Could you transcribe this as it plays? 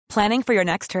Planning for your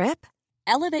next trip?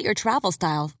 Elevate your travel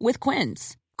style with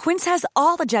Quince. Quince has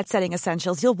all the jet-setting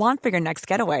essentials you'll want for your next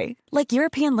getaway, like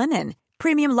European linen,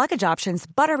 premium luggage options,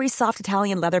 buttery soft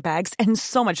Italian leather bags, and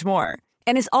so much more.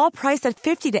 And is all priced at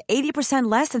 50 to 80%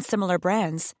 less than similar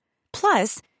brands.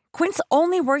 Plus, Quince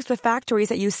only works with factories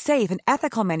that use safe and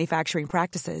ethical manufacturing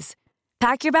practices.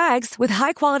 Pack your bags with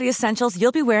high-quality essentials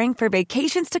you'll be wearing for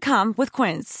vacations to come with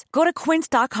Quince. Go to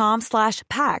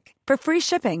quince.com/pack for free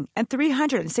shipping and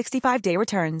 365-day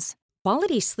returns.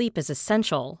 Quality sleep is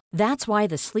essential. That's why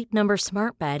the Sleep Number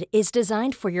Smart Bed is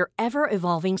designed for your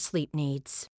ever-evolving sleep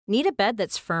needs. Need a bed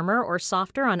that's firmer or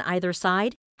softer on either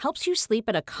side? Helps you sleep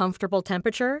at a comfortable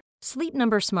temperature? Sleep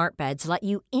Number Smart Beds let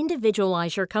you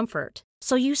individualize your comfort,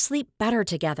 so you sleep better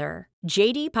together.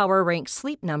 J.D. Power ranks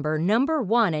Sleep Number number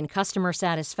 1 in customer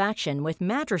satisfaction with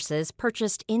mattresses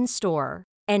purchased in-store.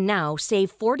 And now,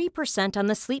 save 40% on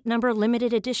the Sleep Number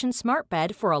Limited Edition Smart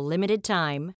Bed for a limited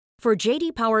time. For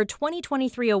J.D. Power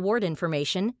 2023 award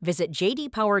information, visit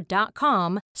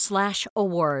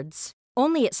jdpower.com/awards.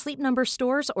 Only at Sleep Number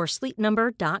stores or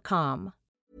sleepnumber.com.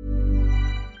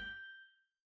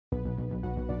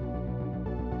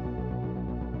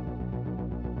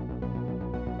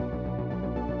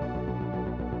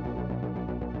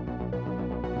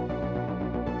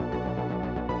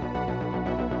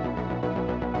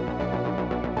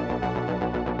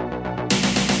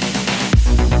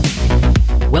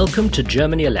 Welcome to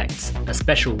Germany Elects, a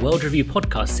special World Review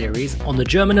podcast series on the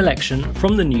German election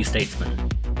from The New Statesman.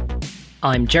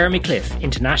 I'm Jeremy Cliff,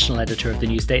 International Editor of The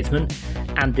New Statesman,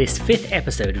 and this 5th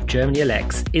episode of Germany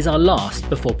Elects is our last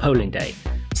before polling day,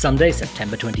 Sunday,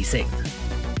 September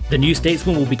 26th. The New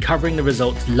Statesman will be covering the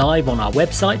results live on our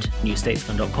website,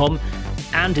 newstatesman.com,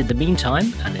 and in the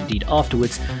meantime, and indeed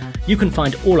afterwards, you can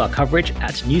find all our coverage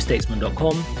at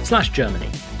newstatesman.com/Germany.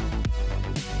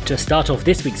 To start off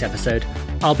this week's episode,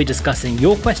 I'll be discussing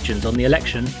your questions on the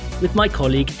election with my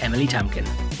colleague Emily Tamkin.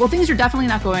 Well, things are definitely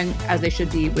not going as they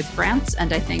should be with France,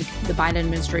 and I think the Biden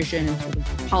administration and sort of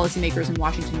policymakers in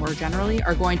Washington more generally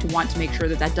are going to want to make sure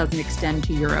that that doesn't extend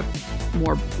to Europe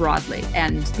more broadly.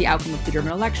 And the outcome of the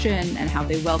German election and how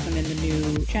they welcome in the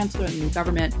new chancellor and the new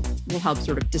government will help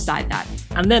sort of decide that.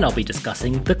 And then I'll be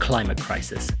discussing the climate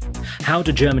crisis. How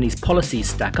do Germany's policies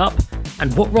stack up,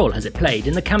 and what role has it played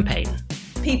in the campaign?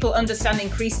 People understand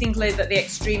increasingly that the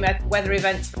extreme weather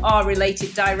events are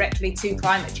related directly to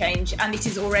climate change, and it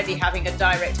is already having a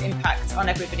direct impact on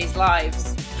everybody's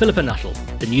lives. Philippa Nuttall,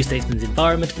 The New Statesman's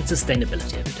Environment and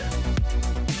Sustainability Editor.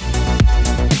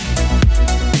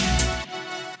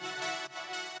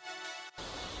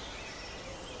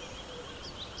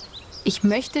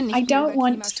 I don't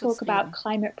want to talk about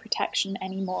climate protection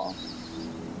anymore.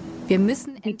 We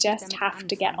just have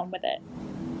to get on with it.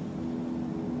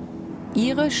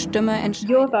 Your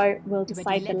vote will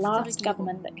decide the last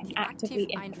government that can actively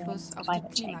influence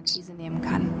climate change.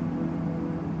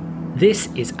 This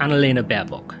is Annalena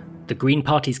Baerbock, the Green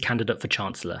Party's candidate for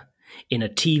Chancellor, in a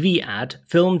TV ad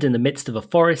filmed in the midst of a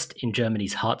forest in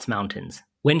Germany's Harz Mountains.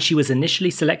 When she was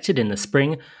initially selected in the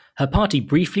spring, her party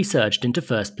briefly surged into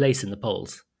first place in the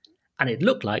polls, and it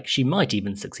looked like she might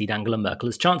even succeed Angela Merkel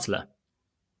as Chancellor.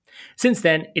 Since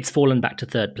then, it's fallen back to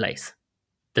third place.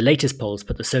 The latest polls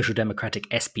put the Social Democratic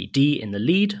SPD in the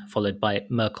lead, followed by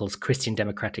Merkel's Christian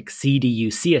Democratic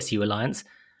CDU-CSU alliance,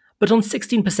 but on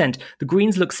 16%, the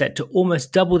Greens look set to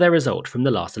almost double their result from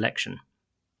the last election.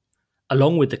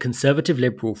 Along with the Conservative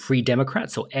Liberal Free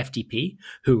Democrats, or FDP,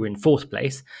 who were in fourth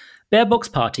place, Baerbock's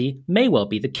party may well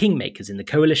be the kingmakers in the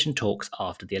coalition talks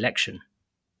after the election.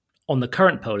 On the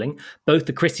current polling, both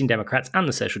the Christian Democrats and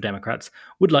the Social Democrats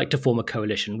would like to form a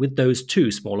coalition with those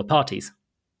two smaller parties.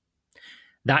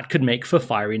 That could make for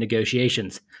fiery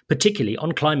negotiations, particularly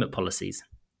on climate policies.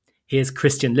 Here's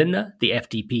Christian Lindner, the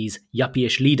FDP's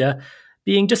yuppie-ish leader,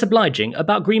 being disobliging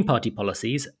about Green Party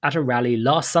policies at a rally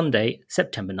last Sunday,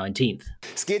 September 19th.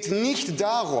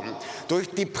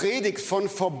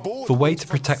 The way to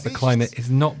protect the climate is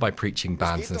not by preaching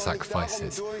bans and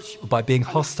sacrifices, or by being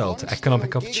hostile to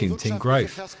economic opportunity and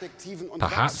growth.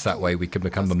 Perhaps that way we can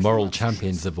become the moral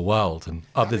champions of the world, and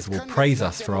others will praise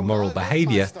us for our moral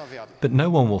behaviour, but no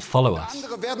one will follow us.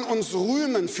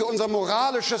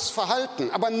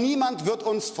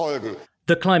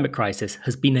 The climate crisis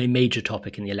has been a major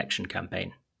topic in the election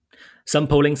campaign. Some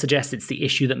polling suggests it's the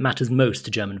issue that matters most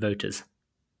to German voters.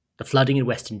 The flooding in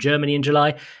Western Germany in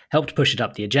July helped push it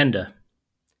up the agenda.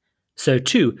 So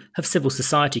too have civil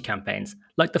society campaigns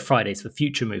like the Fridays for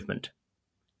Future movement.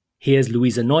 Here's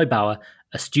Luisa Neubauer,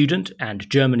 a student and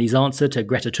Germany's answer to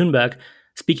Greta Thunberg,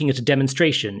 speaking at a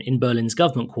demonstration in Berlin's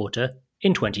government quarter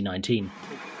in 2019.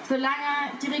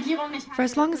 For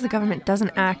as long as the government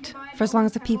doesn't act, for as long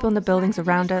as the people in the buildings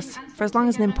around us, for as long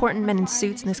as the important men in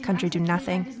suits in this country do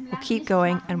nothing, we'll keep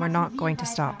going and we're not going to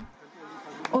stop.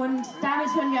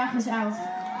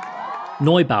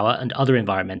 Neubauer and other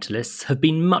environmentalists have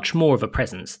been much more of a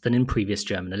presence than in previous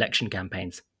German election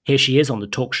campaigns. Here she is on the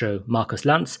talk show Markus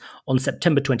Lanz on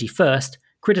September 21st,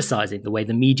 criticising the way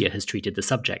the media has treated the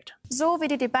subject. The way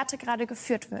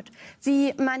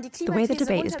the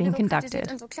debate is being conducted,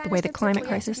 the way the climate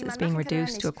crisis is being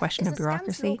reduced to a question of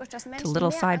bureaucracy, to little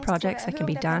side projects that can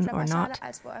be done or not,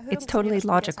 it's totally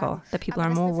logical that people are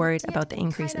more worried about the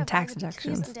increase in tax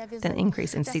deductions than the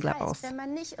increase in sea levels.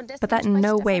 But that in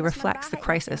no way reflects the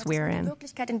crisis we're in.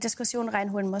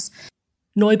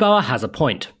 Neubauer has a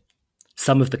point.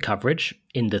 Some of the coverage,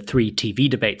 in the 3 TV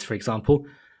debates for example,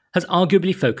 has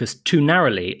arguably focused too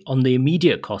narrowly on the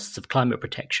immediate costs of climate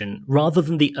protection rather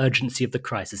than the urgency of the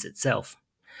crisis itself.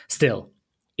 Still,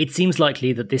 it seems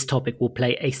likely that this topic will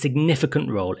play a significant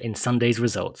role in Sunday's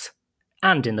results,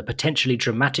 and in the potentially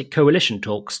dramatic coalition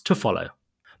talks to follow.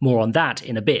 More on that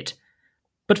in a bit.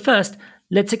 But first,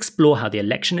 let's explore how the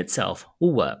election itself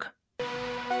will work.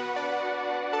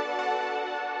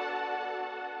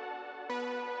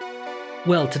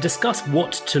 Well, to discuss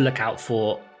what to look out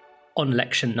for on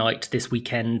election night this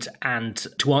weekend and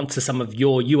to answer some of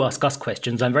your You Ask Us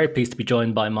questions, I'm very pleased to be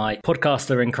joined by my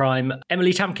podcaster in crime,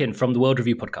 Emily Tamkin from the World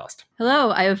Review podcast.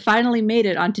 Hello, I have finally made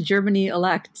it onto Germany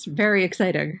Elect. It's very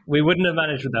exciting. We wouldn't have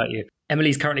managed without you.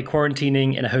 Emily's currently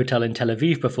quarantining in a hotel in Tel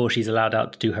Aviv before she's allowed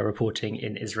out to do her reporting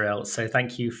in Israel. So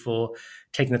thank you for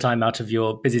taking the time out of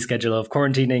your busy schedule of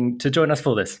quarantining to join us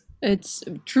for this. It's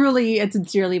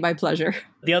sincerely my pleasure.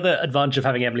 The other advantage of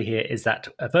having Emily here is that,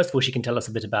 first of all, she can tell us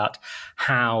a bit about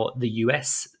how the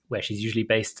US, where she's usually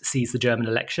based, sees the German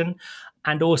election,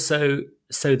 and also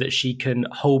so that she can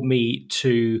hold me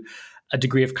to a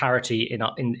degree of clarity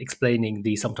in explaining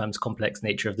the sometimes complex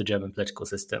nature of the German political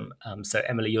system. So,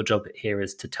 Emily, your job here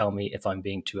is to tell me if I'm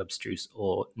being too abstruse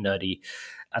or nerdy,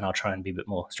 and I'll try and be a bit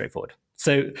more straightforward.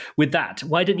 So with that,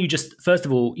 why don't you just, first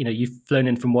of all, you've flown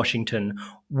in from Washington.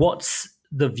 What's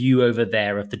the view over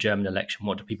there of the German election?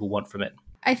 What do people want from it?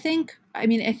 I think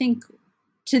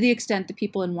to the extent that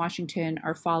people in Washington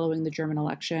are following the German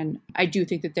election, I do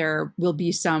think that there will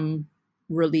be some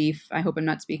relief. I hope I'm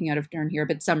not speaking out of turn here,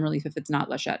 but some relief if it's not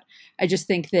Laschet. I just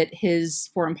think that his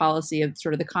foreign policy of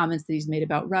sort of the comments that he's made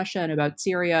about Russia and about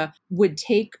Syria would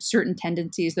take certain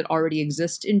tendencies that already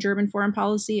exist in German foreign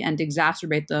policy and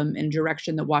exacerbate them in a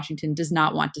direction that Washington does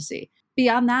not want to see.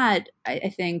 Beyond that,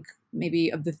 I think maybe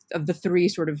of the 3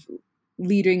 sort of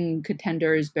leading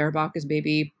contenders, Baerbock is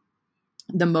maybe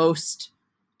the most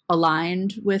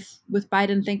aligned with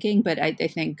Biden thinking, but I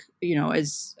think,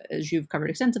 as you've covered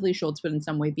extensively, Scholz would in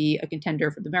some way be a contender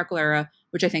for the Merkel era,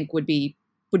 which I think would be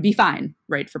fine,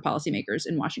 right, for policymakers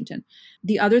in Washington.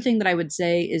 The other thing that I would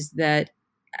say is that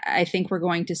I think we're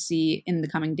going to see in the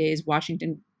coming days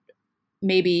Washington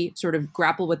maybe sort of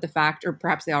grapple with the fact, or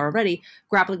perhaps they are already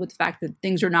grappling with the fact that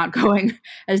things are not going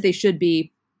as they should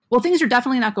be. Well, things are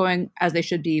definitely not going as they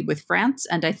should be with France.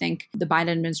 And I think the Biden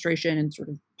administration and sort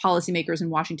of policymakers in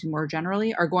Washington more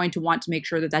generally are going to want to make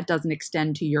sure that that doesn't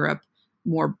extend to Europe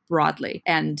more broadly.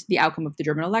 And the outcome of the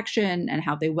German election and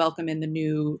how they welcome in the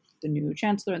new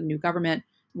chancellor and the new government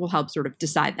will help sort of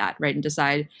decide that, right? And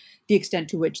decide the extent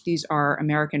to which these are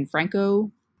American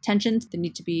Franco tensions that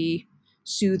need to be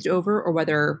soothed over, or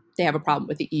whether they have a problem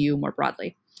with the EU more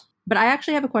broadly. But I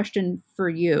actually have a question for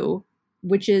you,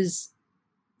 which is,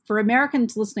 for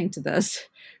Americans listening to this,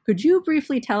 could you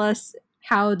briefly tell us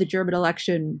how the German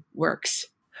election works?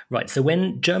 Right. So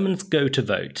when Germans go to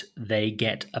vote, they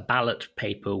get a ballot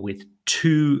paper with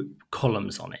 2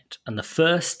 columns on it. And the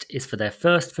first is for their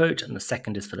first vote and the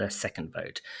second is for their second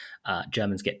vote.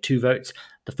 Germans get 2 votes.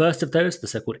 The first of those, the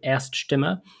so-called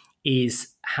Erststimme,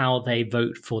 is how they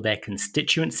vote for their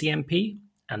constituency MP.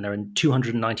 And there are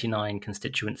 299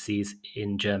 constituencies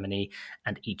in Germany,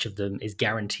 and each of them is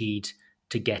guaranteed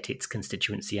to get its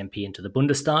constituency MP into the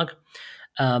Bundestag.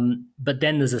 But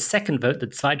then there's a second vote, the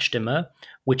Zweitstimme,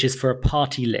 which is for a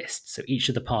party list. So each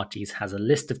of the parties has a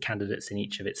list of candidates in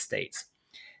each of its states.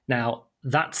 Now,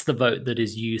 that's the vote that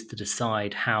is used to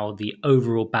decide how the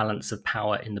overall balance of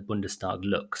power in the Bundestag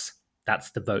looks.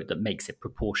 That's the vote that makes it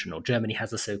proportional. Germany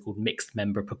has a so-called mixed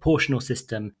member proportional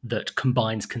system that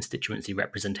combines constituency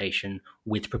representation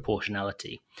with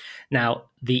proportionality. Now,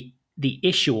 the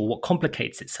issue, or what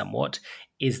complicates it somewhat,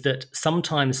 is that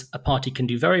sometimes a party can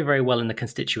do very, very well in the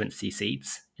constituency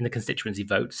seats, in the constituency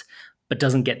votes, but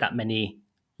doesn't get that many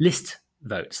list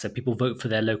votes. So people vote for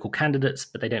their local candidates,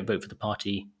 but they don't vote for the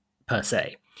party per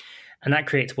se. And that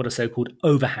creates what are so-called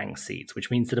overhang seats,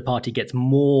 which means that a party gets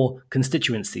more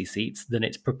constituency seats than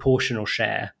its proportional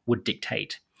share would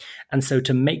dictate. And so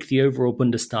to make the overall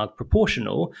Bundestag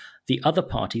proportional, the other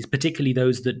parties, particularly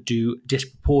those that do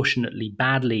disproportionately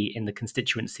badly in the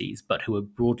constituencies, but who are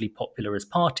broadly popular as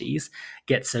parties,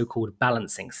 get so-called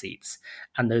balancing seats.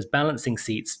 And those balancing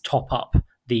seats top up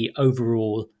the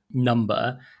overall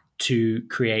number to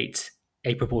create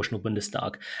a proportional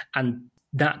Bundestag. And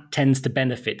that tends to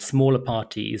benefit smaller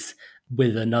parties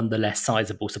with a nonetheless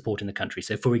sizable support in the country.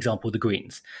 So, for example, the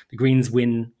Greens. The Greens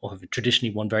win, or have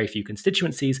traditionally won, very few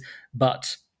constituencies,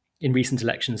 but in recent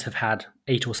elections have had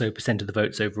 8% or so of the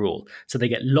votes overall. So they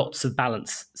get lots of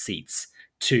balance seats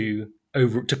to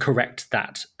correct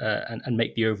that and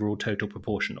make the overall total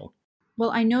proportional.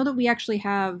 Well, I know that we actually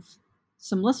have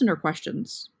some listener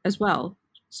questions as well.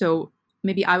 So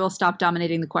maybe I will stop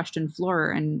dominating the question floor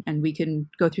and we can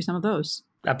go through some of those.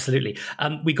 Absolutely.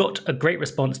 We got a great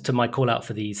response to my call out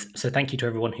for these. So thank you to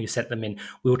everyone who sent them in.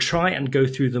 We'll try and go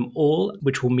through them all,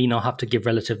 which will mean I'll have to give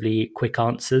relatively quick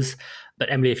answers.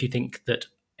 But Emily, if you think that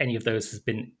any of those has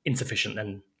been insufficient,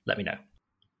 then let me know.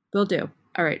 Will do.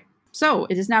 All right. So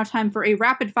it is now time for a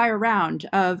rapid fire round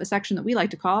of a section that we like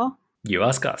to call You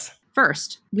Ask Us.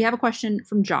 First, we have a question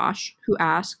from Josh, who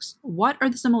asks, what are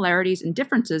the similarities and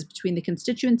differences between the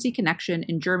constituency connection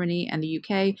in Germany and the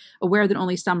UK, aware that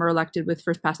only some are elected with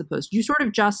first past the post? You sort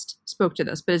of just spoke to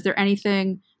this, but is there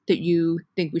anything that you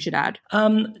think we should add?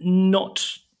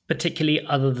 Not particularly,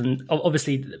 other than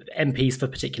obviously MPs for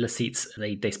particular seats,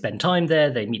 they spend time there,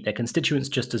 they meet their constituents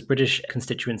just as British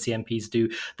constituency MPs do.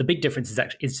 The big difference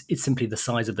is simply the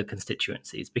size of the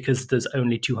constituencies, because there's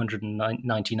only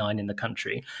 299 in the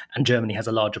country and Germany has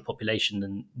a larger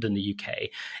population than the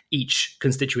UK. Each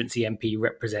constituency MP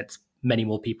represents many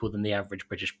more people than the average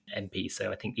British MP.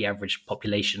 So I think the average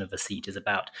population of a seat is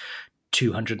about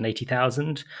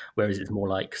 280,000, whereas it's more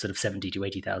like sort of 70 to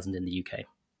 80,000 in the UK.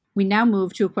 We now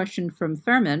move to a question from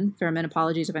Thurman,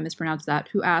 apologies if I mispronounced that,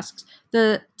 who asks,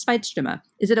 the Zweitstimme,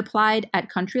 is it applied at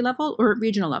country level or at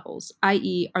regional levels?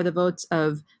 I.e., are the votes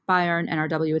of Bayern,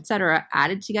 NRW, etc.,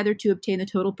 added together to obtain the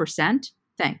total percent?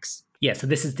 Thanks. Yeah, so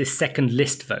this is this second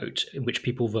list vote in which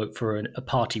people vote for a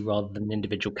party rather than an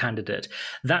individual candidate.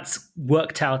 That's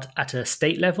worked out at a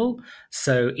state level.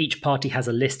 So each party has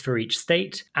a list for each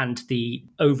state, and the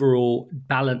overall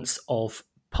balance of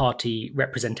party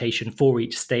representation for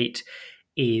each state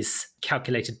is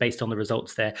calculated based on the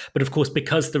results there. But of course,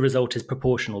 because the result is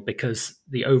proportional, because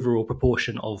the overall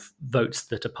proportion of votes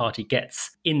that a party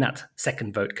gets in that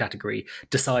second vote category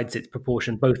decides its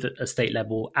proportion both at a state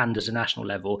level and at a national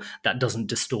level, that doesn't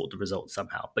distort the results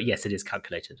somehow. But yes, it is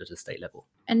calculated at a state level.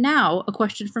 And now a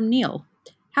question from Neil.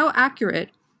 How accurate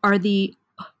are the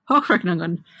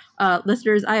Hochrechnungen?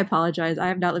 Listeners, I apologize. I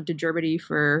have not lived in Germany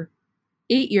for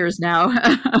 8 years now.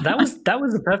 That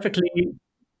was a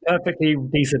perfectly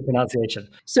decent pronunciation.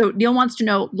 So Neil wants to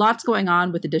know, lots going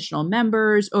on with additional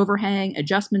members, overhang,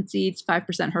 adjustment seats,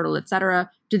 5% hurdle, etc.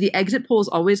 Do the exit polls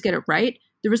always get it right?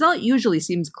 The result usually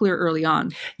seems clear early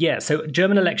on. Yeah, so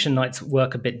German election nights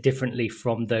work a bit differently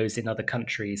from those in other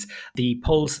countries. The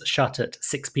polls shut at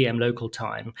 6 p.m. local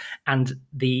time, and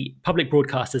the public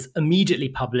broadcasters immediately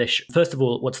publish, first of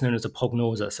all, what's known as a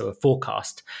Prognose, so a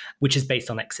forecast, which is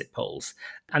based on exit polls.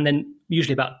 And then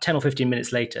usually about 10 or 15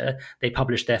 minutes later, they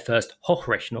publish their first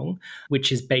Hochrechnung,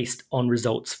 which is based on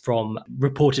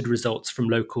reported results from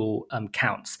local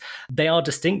counts. They are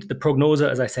distinct. The Prognose,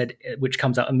 as I said, which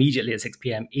comes out immediately at 6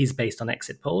 p.m., is based on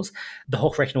exit polls. The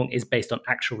Hochrechnung is based on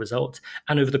actual results.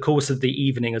 And over the course of the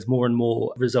evening, as more and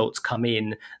more results come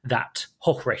in, that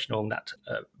Hochrechnung, that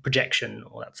projection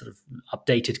or that sort of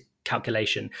updated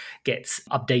calculation gets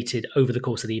updated over the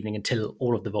course of the evening until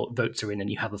all of the votes are in and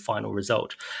you have a final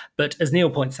result. But as Neil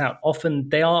points out, often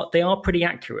they are pretty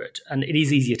accurate, and it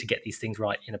is easier to get these things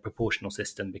right in a proportional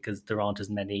system because there aren't as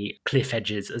many cliff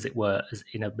edges, as it were, as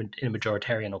in a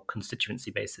majoritarian or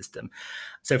constituency-based system.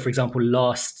 So, for example,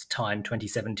 last time,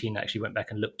 2017, I actually went back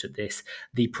and looked at this.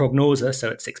 The Prognose, so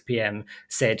at 6 p.m.,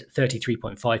 said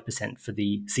 33.5% for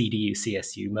the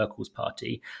CDU-CSU, Merkel's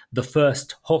party. The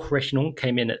first Hochrechnung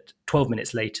came in at 12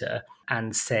 minutes later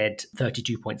and said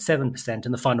 32.7%,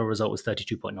 and the final result was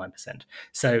 32.9%.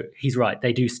 So he's right,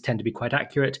 they do tend to be quite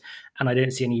accurate, and I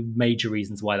don't see any major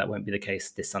reasons why that won't be the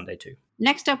case this Sunday too.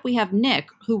 Next up, we have Nick,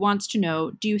 who wants to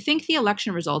know, do you think the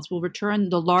election results will return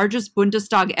the largest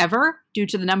Bundestag ever due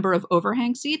to the number of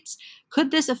overhang seats?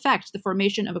 Could this affect the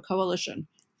formation of a coalition?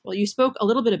 Well, you spoke a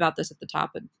little bit about this at the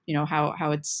top, and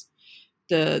how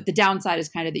the downside is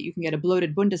kind of that you can get a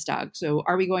bloated Bundestag. So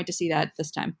are we going to see that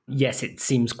this time? Yes, it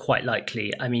seems quite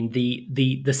likely. I mean,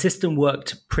 the system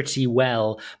worked pretty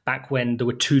well back when there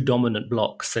were two dominant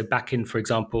blocs. So back in, for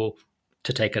example,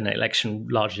 to take an election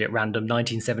largely at random,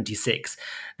 1976,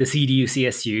 the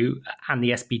CDU-CSU and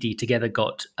the SPD together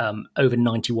got over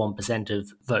 91%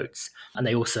 of votes. And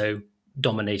they also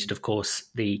dominated, of course,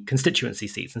 the constituency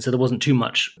seats. And so there wasn't too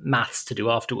much maths to do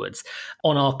afterwards.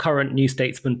 On our current New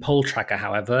Statesman poll tracker,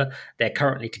 however, they're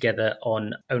currently together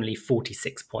on only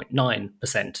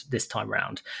 46.9% this time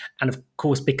round. And of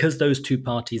course, because those two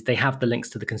parties, they have the links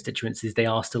to the constituencies, they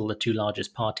are still the two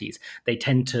largest parties. They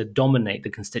tend to dominate the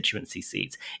constituency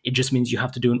seats. It just means you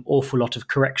have to do an awful lot of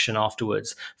correction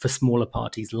afterwards for smaller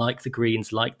parties like the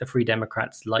Greens, like the Free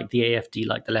Democrats, like the AFD,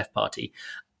 like the Left Party,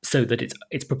 so that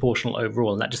it's proportional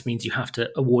overall. And that just means you have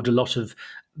to award a lot of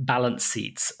balance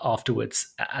seats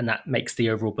afterwards, and that makes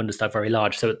the overall Bundestag very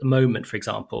large. So at the moment, for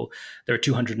example, there are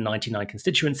 299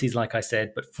 constituencies, like I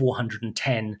said, but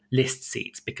 410 list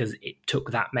seats, because it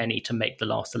took that many to make the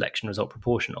last election result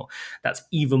proportional. That's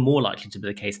even more likely to be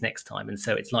the case next time. And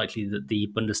so it's likely that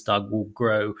the Bundestag will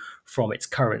grow from its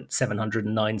current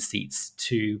 709 seats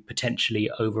to potentially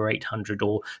over 800,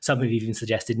 or some have even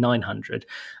suggested 900.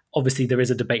 Obviously, there is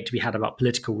a debate to be had about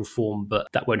political reform, but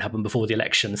that won't happen before the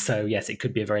election. So yes, it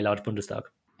could be a very large Bundestag.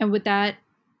 And would that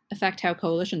affect how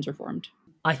coalitions are formed?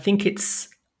 I think it's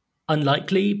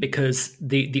unlikely, because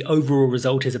the overall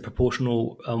result is a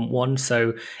proportional one.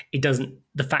 So it doesn't.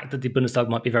 The fact that the Bundestag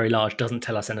might be very large doesn't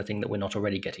tell us anything that we're not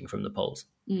already getting from the polls.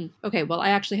 Okay, well,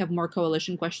 I actually have more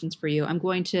coalition questions for you. I'm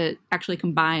going to actually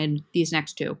combine these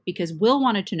next two, because Will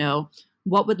wanted to know,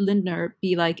 what would Lindner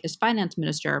be like as finance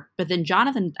minister? But then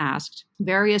Jonathan asked,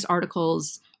 various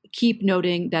articles keep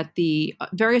noting that the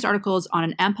various articles on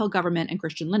an Ampel government and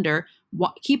Christian Lindner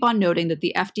keep on noting that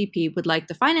the FDP would like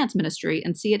the finance ministry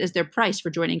and see it as their price for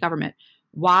joining government.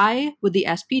 Why would the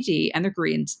SPD and the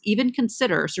Greens even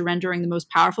consider surrendering the most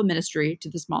powerful ministry to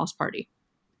the smallest party?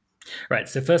 Right.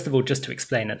 So first of all, just to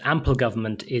explain, an Ampel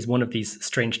government is one of these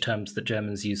strange terms that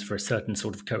Germans use for a certain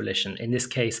sort of coalition. In this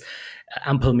case,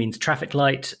 Ampel means traffic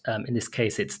light. In this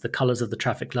case, it's the colours of the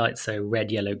traffic light, so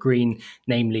red, yellow, green,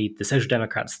 namely the Social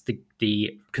Democrats,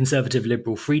 the Conservative,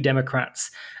 Liberal, Free Democrats,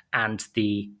 and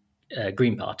the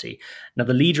Green Party. Now,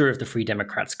 the leader of the Free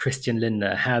Democrats, Christian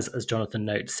Lindner, has, as Jonathan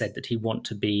notes, said that he wants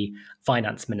to be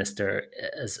finance minister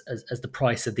as the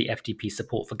price of the FDP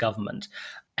support for government.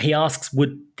 He asks,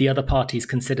 would the other parties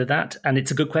consider that? And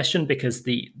it's a good question, because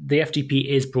the FDP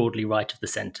is broadly right of the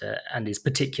centre and is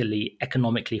particularly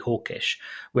economically hawkish,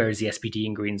 whereas the SPD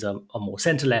and Greens are more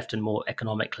centre-left and more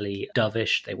economically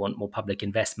dovish. They want more public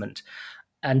investment.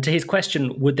 And to his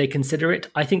question, would they consider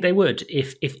it? I think they would,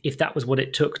 if that was what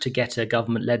it took to get a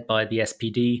government led by the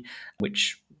SPD,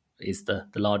 which is the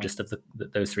largest of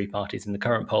those three parties in the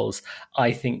current polls.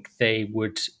 I think they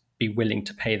would be willing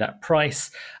to pay that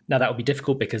price. Now, that would be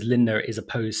difficult because Lindner is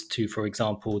opposed to, for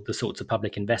example, the sorts of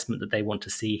public investment that they want to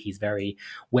see. He's very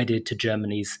wedded to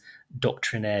Germany's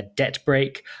doctrinaire debt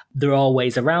brake. There are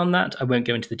ways around that. I won't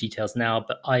go into the details now,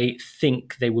 but I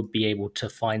think they would be able to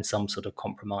find some sort of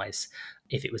compromise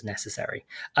if it was necessary.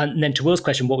 And then to Will's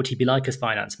question, what would he be like as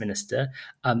finance minister?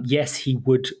 Yes, he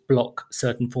would block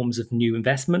certain forms of new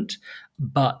investment,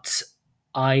 but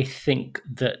I think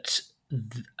that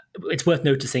it's worth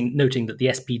noting that the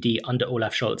SPD under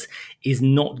Olaf Scholz is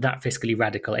not that fiscally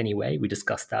radical anyway. We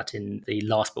discussed that in the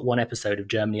last but one episode of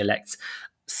Germany Elects.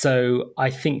 So I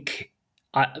think,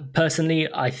 personally,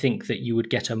 I think that you would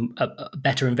get a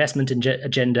better investment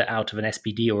agenda out of an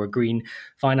SPD or a Green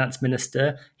finance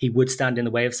minister. He would stand in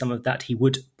the way of some of that. He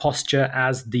would posture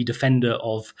as the defender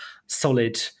of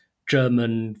solid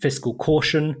German fiscal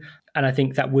caution. And I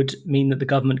think that would mean that the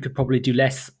government could probably do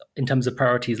less in terms of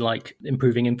priorities like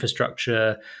improving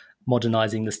infrastructure,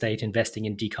 modernizing the state, investing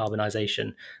in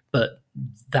decarbonisation. But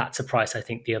that's a price I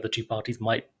think the other two parties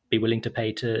might be willing to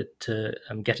pay to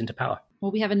get into power.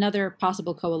 Well, we have another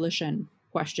possible coalition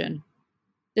question.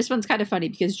 This one's kind of funny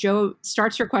because Joe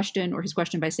starts her question or his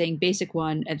question by saying basic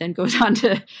one and then goes on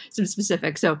to some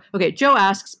specifics. So, okay, Joe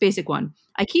asks basic one.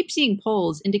 I keep seeing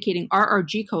polls indicating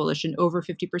RRG coalition over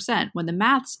 50% when the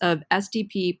maths of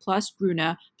SDP plus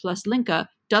Grüne plus Linke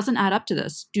doesn't add up to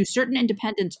this. Do certain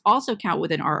independents also count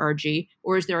within RRG,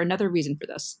 or is there another reason for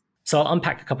this? So I'll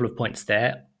unpack a couple of points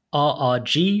there.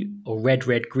 RRG, or Red,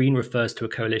 Red, Green, refers to a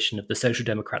coalition of the Social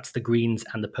Democrats, the Greens,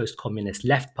 and the post-communist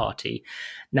Left Party.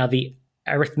 Now, the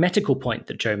arithmetical point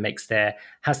that Joe makes there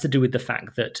has to do with the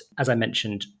fact that, as I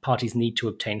mentioned, parties need to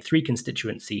obtain 3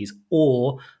 constituencies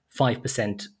or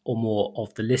 5% or more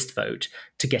of the list vote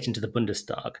to get into the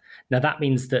Bundestag. Now, that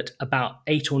means that about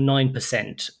 8 or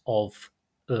 9% of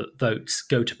votes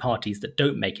go to parties that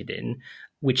don't make it in,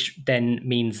 which then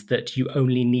means that you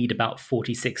only need about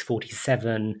 46,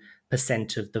 47%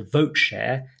 of the vote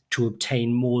share to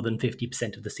obtain more than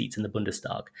 50% of the seats in the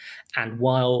Bundestag. And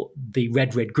while the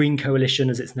Red-Red-Green coalition,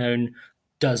 as it's known,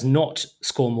 does not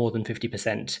score more than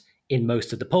 50% in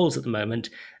most of the polls at the moment,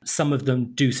 some of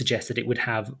them do suggest that it would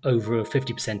have over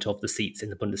 50% of the seats in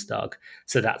the Bundestag.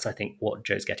 So that's, I think, what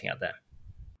Joe's getting at there.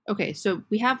 Okay, so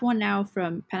we have one now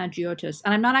from Panagiotis,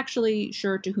 and I'm not actually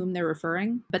sure to whom they're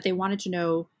referring, but they wanted to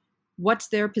know what's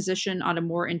their position on a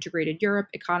more integrated Europe,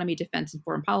 economy, defense, and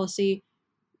foreign policy,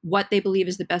 what they believe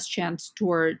is the best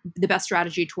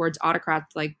strategy towards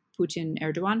autocrats like Putin,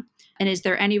 Erdogan, and is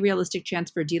there any realistic chance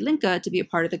for Die Linke to be a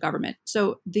part of the government?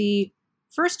 So the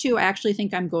first two, I actually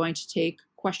think I'm going to take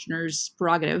questioners'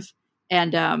 prerogative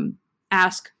and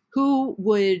ask who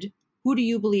do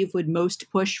you believe would most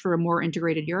push for a more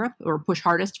integrated Europe, or push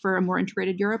hardest for a more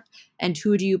integrated Europe? And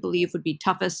who do you believe would be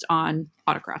toughest on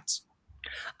autocrats?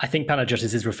 I think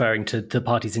Panagiotis is referring to the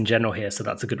parties in general here, so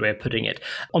that's a good way of putting it.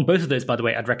 On both of those, by the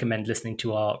way, I'd recommend listening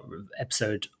to our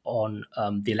episode on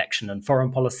the election and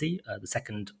foreign policy, the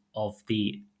second of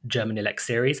the German Elect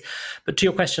series. But to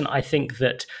your question, I think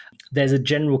that there's a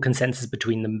general consensus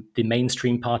between the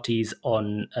mainstream parties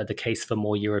on the case for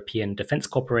more European defense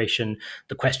cooperation.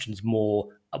 The question's more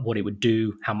what it would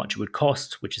do, how much it would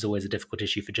cost, which is always a difficult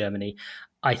issue for Germany.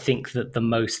 I think that the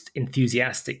most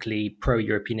enthusiastically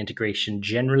pro-European integration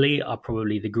generally are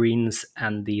probably the Greens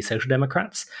and the Social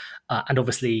Democrats. And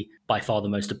obviously, by far the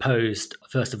most opposed,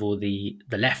 first of all, the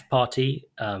Left Party,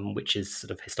 which is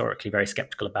sort of historically very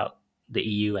skeptical about the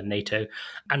EU and NATO,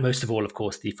 and most of all, of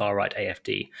course, the far-right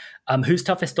AfD. Who's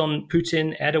toughest on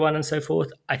Putin, Erdogan, and so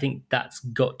forth? I think that's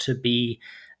got to be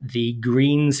the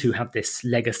Greens, who have this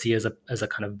legacy as a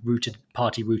kind of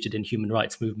party rooted in human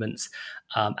rights movements,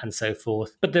 and so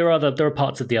forth. But there are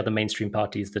parts of the other mainstream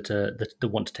parties that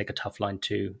want to take a tough line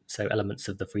too. So elements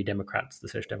of the Free Democrats, the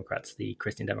Social Democrats, the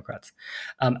Christian Democrats.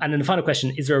 And then the final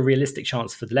question: is there a realistic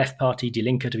chance for the Left Party, Die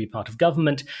Linke, to be part of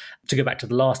government? To go back to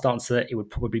the last answer, it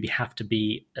would probably have to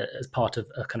be as part of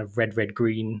a kind of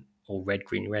red-red-green or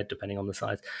red-green-red, depending on the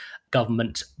size,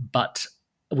 government, but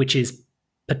which is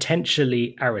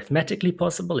potentially arithmetically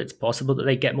possible. It's possible that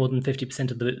they get more than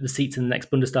 50% of the seats in the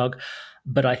next Bundestag.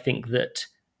 But I think that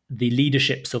the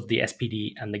leaderships of the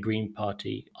SPD and the Green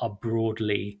Party are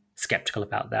broadly skeptical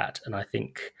about that. And I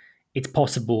think it's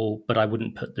possible, but I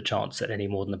wouldn't put the chance at any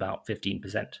more than about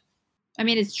 15%. I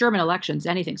mean, it's German elections.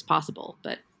 Anything's possible,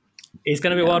 but it's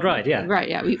going to be a wild ride, yeah. Right,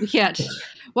 yeah. We can't.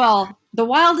 Well, the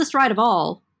wildest ride of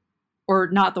all, or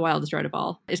not the wildest ride of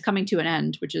all, is coming to an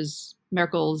end, which is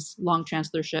Merkel's long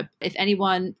chancellorship. If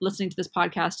anyone listening to this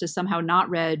podcast has somehow not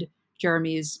read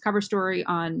Jeremy's cover story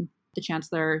on the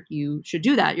chancellor, you should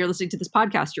do that. You're listening to this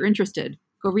podcast. You're interested.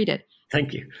 Go read it.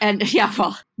 Thank you. And yeah,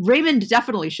 well, Raymond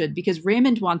definitely should, because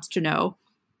Raymond wants to know.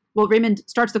 Well, Raymond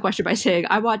starts the question by saying,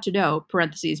 I want to know,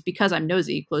 parentheses, because I'm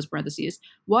nosy, close parentheses,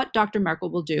 what Dr. Merkel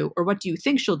will do, or what do you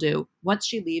think she'll do once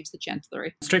she leaves the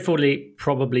chancellery? Straightforwardly,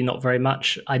 probably not very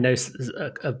much. I know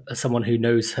someone who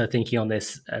knows her thinking on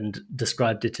this and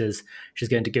described it as she's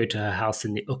going to go to her house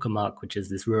in the Uckermark, which is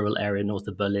this rural area north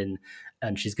of Berlin,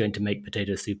 and she's going to make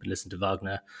potato soup and listen to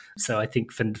Wagner. So I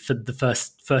think for the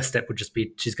first step would just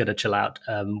be she's going to chill out.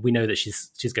 We know that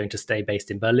she's going to stay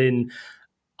based in Berlin.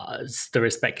 There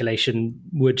is speculation,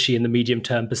 would she in the medium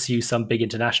term pursue some big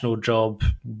international job,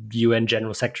 UN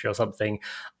General Secretary or something?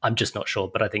 I'm just not sure,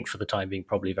 but I think for the time being,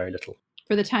 probably very little.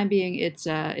 For the time being, it's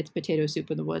potato soup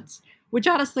in the woods, which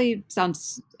honestly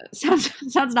sounds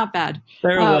not bad.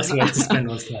 There are worse ways to spend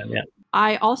one's time, yeah.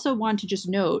 I also want to just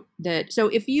note that, so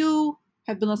if you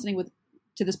have been listening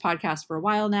to this podcast for a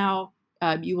while now,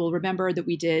 you will remember that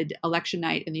we did election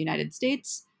night in the United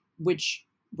States, which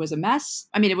was a mess.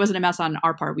 I mean, it wasn't a mess on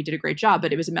our part. We did a great job,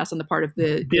 but it was a mess on the part of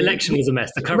the election was a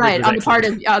mess. The coverage right was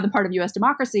on the part of U.S.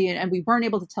 democracy, and we weren't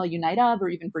able to tell you night of or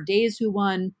even for days who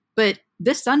won. But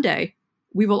this Sunday,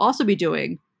 we will also be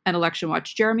doing an election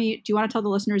watch. Jeremy, do you want to tell the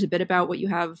listeners a bit about what you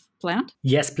have planned?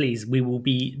 Yes, please. We will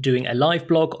be doing a live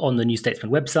blog on the New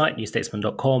Statesman website,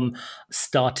 newstatesman.com,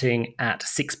 starting at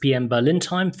 6 p.m. Berlin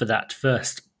time for that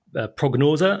first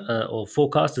prognose or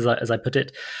forecast, as I put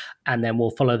it, and then we'll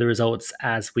follow the results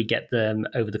as we get them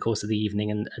over the course of the evening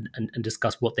and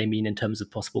discuss what they mean in terms of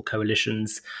possible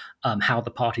coalitions, how the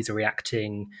parties are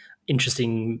reacting,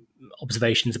 interesting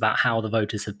observations about how the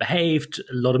voters have behaved.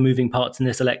 A lot of moving parts in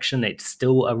this election. It's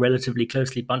still a relatively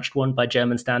closely bunched one by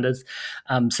German standards.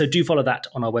 So do follow that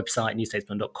on our website,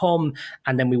 newstatesman.com.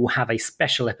 And then we will have a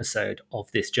special episode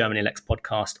of this Germany Elects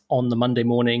podcast on the Monday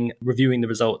morning, reviewing the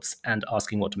results and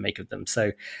asking what to make of them.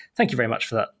 So thank you very much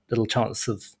for that little chance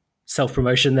of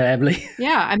self-promotion there, Emily.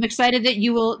 Yeah, I'm excited that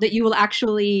you will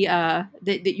actually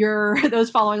those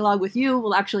following along with you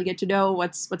will actually get to know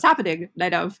what's happening.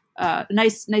 Night of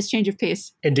nice change of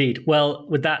pace. Indeed. Well,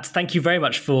 with that, thank you very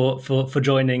much for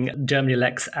joining Germany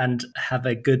Elects, and have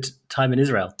a good time in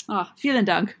Israel. Vielen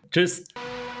Dank. Cheers.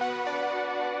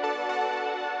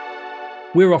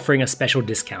 We're offering a special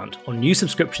discount on new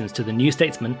subscriptions to The New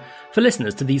Statesman for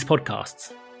listeners to these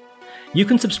podcasts. You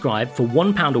can subscribe for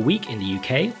 £1 a week in the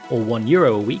UK or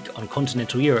 €1 a week on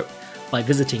continental Europe by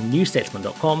visiting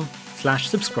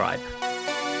newstatesman.com/subscribe.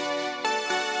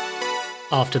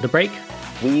 After the break,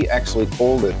 we actually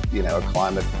called it, a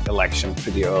climate election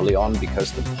pretty early on,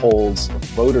 because the polls of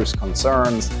voters'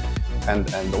 concerns and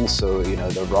also,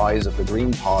 the rise of the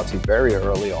Green Party very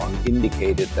early on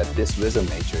indicated that this was a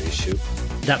major issue.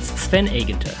 That's Sven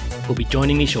Egenter, who'll be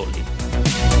joining me shortly.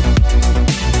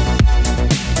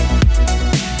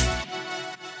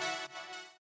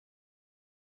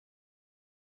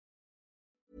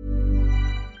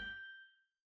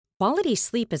 Quality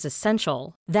sleep is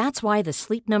essential. That's why the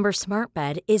Sleep Number Smart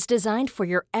Bed is designed for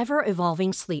your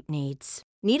ever-evolving sleep needs.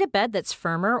 Need a bed that's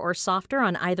firmer or softer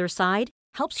on either side?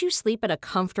 Helps you sleep at a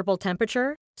comfortable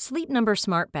temperature? Sleep Number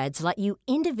Smart Beds let you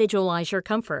individualize your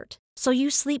comfort, so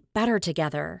you sleep better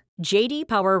together. J.D.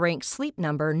 Power ranks Sleep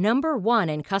Number #1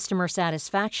 in customer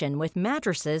satisfaction with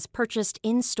mattresses purchased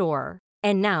in-store.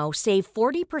 And now save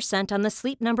 40% on the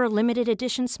Sleep Number Limited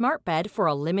Edition Smart Bed for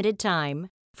a limited time.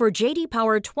 For J.D.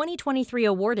 Power 2023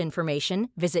 award information,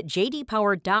 visit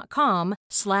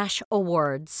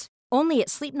jdpower.com/awards. Only at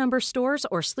Sleep Number stores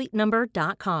or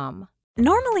sleepnumber.com.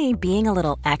 Normally, being a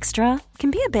little extra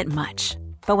can be a bit much,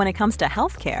 but when it comes to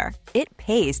healthcare, it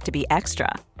pays to be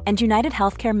extra. And United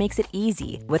Healthcare makes it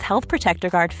easy with Health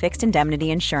Protector Guard fixed indemnity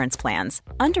insurance plans.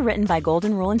 Underwritten by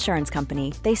Golden Rule Insurance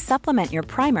Company, they supplement your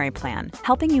primary plan,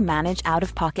 helping you manage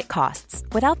out-of-pocket costs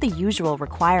without the usual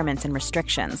requirements and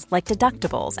restrictions like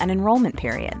deductibles and enrollment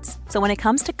periods. So when it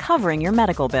comes to covering your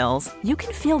medical bills, you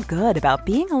can feel good about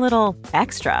being a little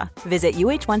extra. Visit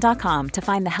uh1.com to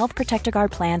find the Health Protector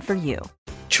Guard plan for you.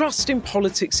 Trust in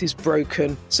politics is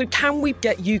broken, so can we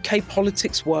get UK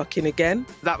politics working again?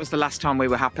 That was the last time we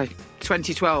were happy.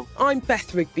 2012. I'm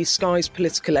Beth Rigby, Sky's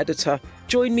political editor.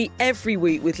 Join me every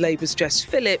week with Labour's Jess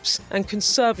Phillips and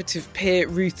Conservative peer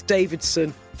Ruth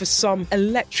Davidson for some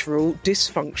electoral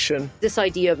dysfunction. This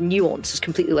idea of nuance is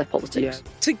completely left politics.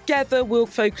 Yeah. Together we'll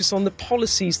focus on the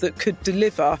policies that could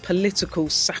deliver political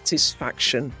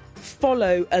satisfaction.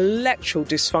 Follow Electoral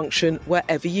Dysfunction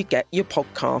wherever you get your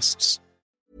podcasts.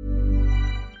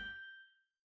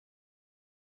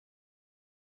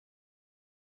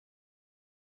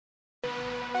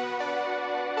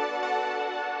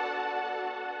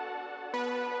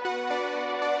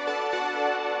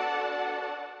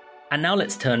 And now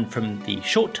let's turn from the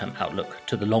short-term outlook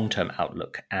to the long-term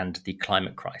outlook and the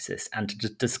climate crisis. And to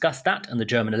discuss that and the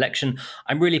German election,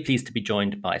 I'm really pleased to be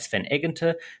joined by Sven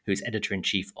Egenter, who's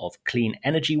editor-in-chief of Clean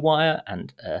Energy Wire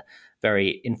and a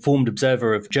very informed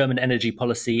observer of German energy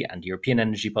policy and European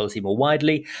energy policy more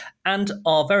widely, and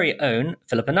our very own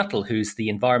Philippa Nuttall, who's the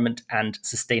environment and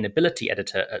sustainability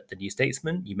editor at The New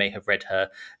Statesman. You may have read her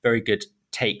very good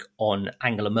take on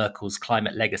Angela Merkel's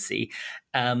climate legacy.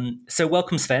 So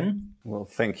welcome, Sven. Well,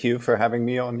 thank you for having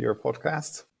me on your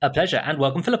podcast. A pleasure. And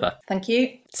welcome, Philippa. Thank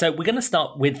you. So we're going to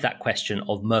start with that question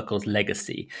of Merkel's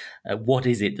legacy. What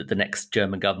is it that the next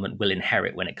German government will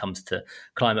inherit when it comes to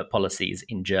climate policies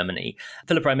in Germany?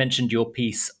 Philippa, I mentioned your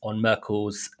piece on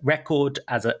Merkel's record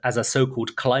as a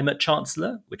so-called climate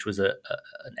chancellor, which was an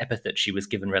epithet she was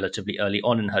given relatively early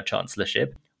on in her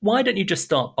chancellorship. Why don't you just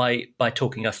start by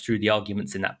talking us through the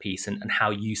arguments in that piece and how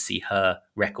you see her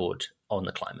record on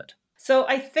the climate? So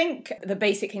I think the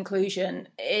basic conclusion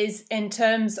is, in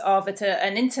terms of at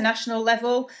an international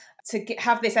level, to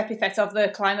have this epithet of the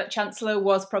climate chancellor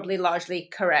was probably largely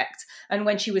correct. And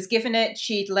when she was given it,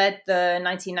 she'd led the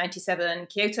 1997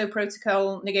 Kyoto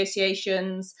Protocol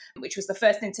negotiations, which was the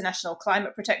first international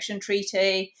climate protection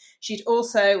treaty. She'd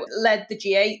also led the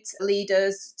G8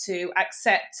 leaders to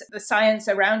accept the science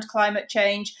around climate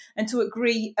change and to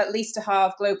agree at least to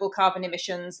halve global carbon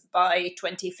emissions by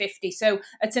 2050. So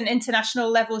at an international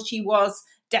level, she was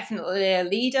definitely a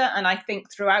leader. And I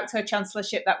think throughout her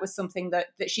chancellorship, that was something that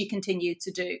she continued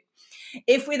to do.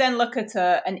 If we then look at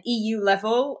an EU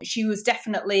level, she was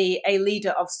definitely a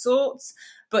leader of sorts,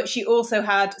 but she also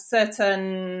had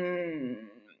certain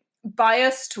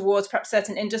bias towards perhaps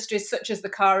certain industries, such as the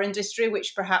car industry,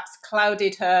 which perhaps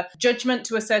clouded her judgment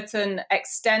to a certain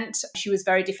extent. She was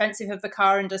very defensive of the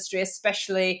car industry,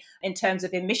 especially in terms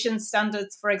of emission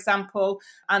standards, for example,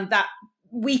 and that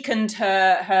weakened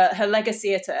her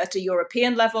legacy at a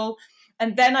European level.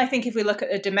 And then I think if we look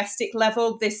at a domestic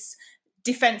level, this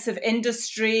defense of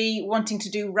industry, wanting to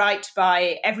do right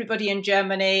by everybody in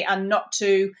Germany and not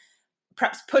to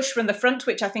perhaps push from the front,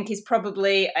 which I think is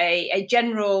probably a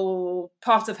general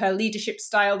part of her leadership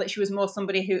style, that she was more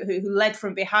somebody who led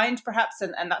from behind, perhaps,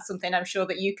 and that's something I'm sure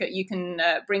that you can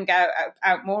bring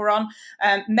out more on,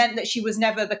 meant that she was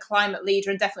never the climate leader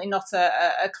and definitely not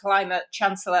a climate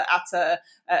chancellor at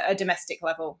a domestic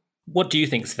level. What do you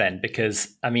think, Sven?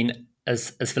 Because, I mean,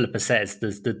 as Philippa says,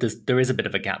 there is a bit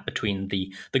of a gap between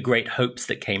the great hopes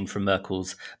that came from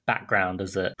Merkel's background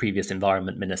as a previous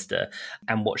environment minister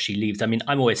and what she leaves. I mean,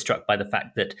 I'm always struck by the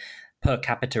fact that per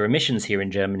capita emissions here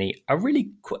in Germany are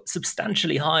really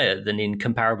substantially higher than in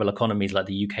comparable economies like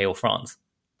the UK or France.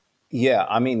 Yeah,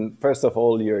 I mean, first of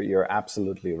all, you're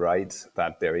absolutely right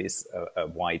that there is a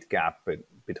wide gap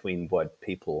between what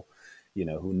people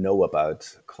who know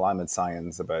about climate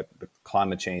science, about the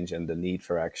climate change and the need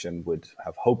for action would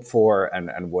have hoped for,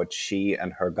 and what she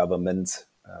and her government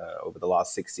over the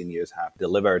last 16 years have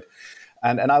delivered.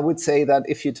 And I would say that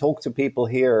if you talk to people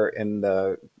here in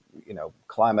the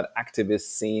climate activist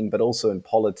scene, but also in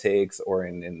politics or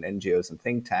in NGOs and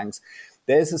think tanks,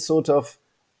 there's a sort of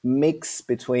mix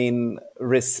between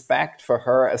respect for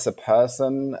her as a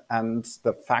person and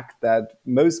the fact that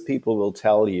most people will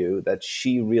tell you that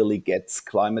she really gets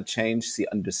climate change. She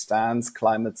understands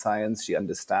climate science. She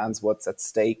understands what's at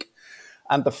stake.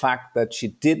 And the fact that she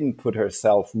didn't put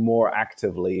herself more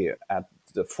actively at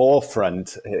the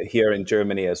forefront here in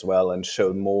Germany as well and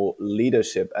showed more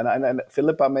leadership. And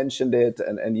Philippa mentioned it,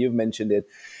 and you've mentioned it.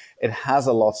 It has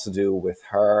a lot to do with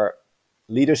her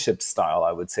leadership style,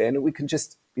 I would say. And we can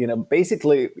just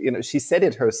basically, she said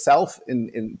it herself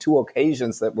in two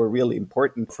occasions that were really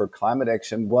important for climate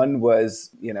action. One was,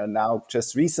 now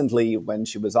just recently when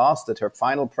she was asked at her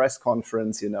final press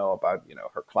conference, about,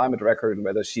 her climate record and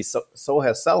whether she saw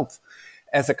herself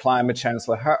as a climate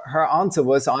chancellor. Her answer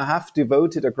was, I have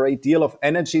devoted a great deal of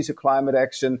energy to climate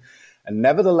action. And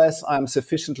nevertheless, I'm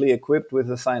sufficiently equipped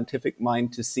with a scientific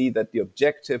mind to see that the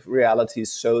objective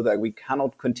realities show that we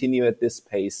cannot continue at this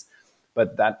pace,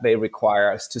 but that they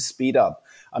require us to speed up.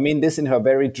 I mean, this in her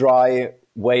very dry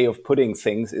way of putting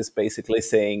things is basically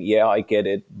saying, yeah, I get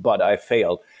it, but I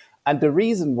failed. And the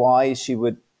reason why she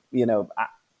would,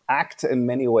 act in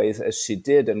many ways as she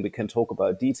did, and we can talk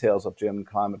about details of German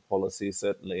climate policy,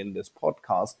 certainly in this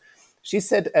podcast. She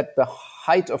said at the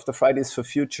height of the Fridays for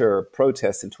Future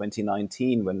protests in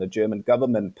 2019, when the German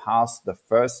government passed the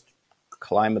first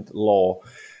climate law,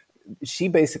 she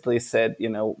basically said,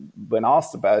 when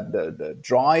asked about the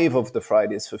drive of the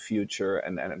Fridays for Future,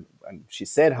 and she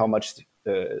said how much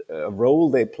a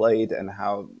role they played and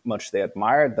how much they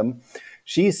admired them,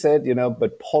 she said,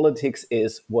 but politics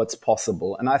is what's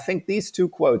possible. And I think these two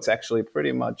quotes actually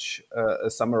pretty much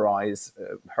summarize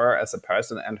her as a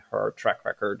person and her track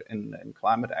record in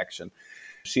climate action.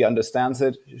 She understands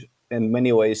it. In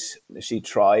many ways, she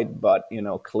tried, but,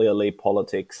 clearly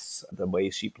politics, the way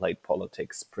she played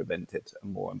politics, prevented a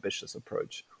more ambitious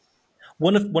approach.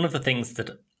 One of the things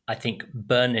that I think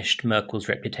burnished Merkel's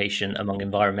reputation among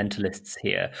environmentalists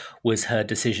here was her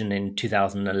decision in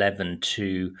 2011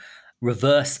 to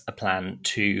reverse a plan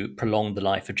to prolong the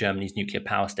life of Germany's nuclear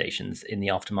power stations in the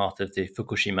aftermath of the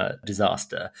Fukushima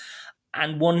disaster.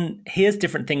 And one hears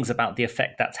different things about the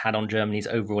effect that's had on Germany's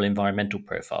overall environmental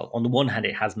profile. On the one hand,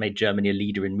 it has made Germany a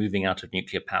leader in moving out of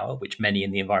nuclear power, which many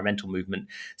in the environmental movement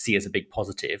see as a big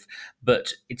positive.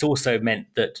 But it's also meant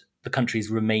that the country's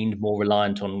remained more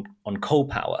reliant on coal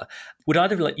power. Would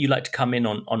either of you like to come in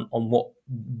on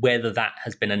whether that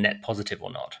has been a net positive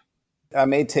or not? I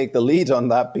may take the lead on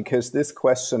that because this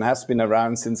question has been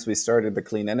around since we started the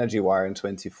Clean Energy Wire in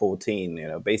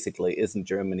 2014. Basically, isn't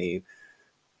Germany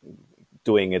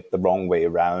doing it the wrong way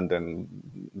around, and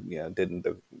didn't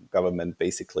the government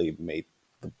basically make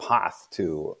the path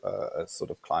to a sort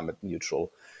of climate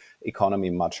neutral economy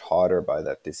much harder by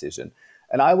that decision?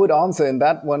 And I would answer in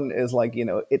that one is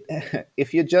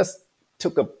if you just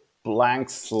took a blank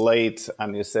slate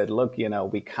and you said, look,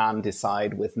 we can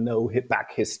decide with no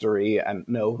back history and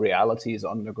no realities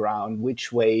on the ground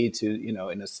which way to,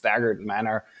 in a staggered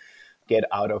manner, get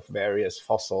out of various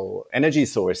fossil energy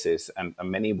sources, and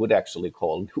many would actually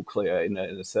call nuclear in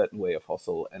a certain way a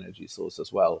fossil energy source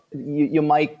as well. You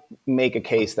might make a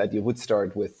case that you would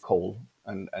start with coal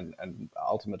and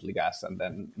ultimately gas and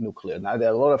then nuclear. Now, there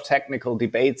are a lot of technical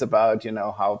debates about,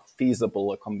 how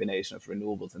feasible a combination of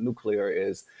renewables and nuclear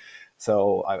is.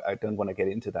 So I don't want to get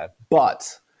into that.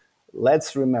 But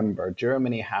let's remember,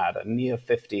 Germany had a near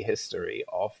 50 history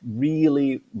of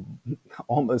really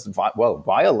almost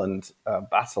violent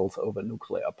battles over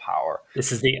nuclear power.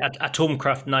 This is the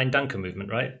Atomkraft Nein Danke movement,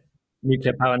 right?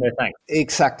 Nuclear power, no thanks.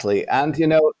 Exactly. And,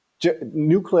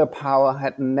 nuclear power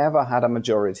had never had a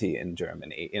majority in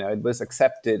Germany. It was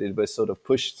accepted, it was sort of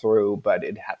pushed through, but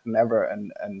it had never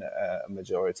a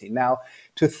majority. Now,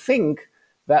 to think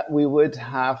that we would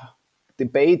have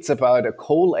debates about a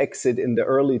coal exit in the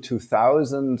early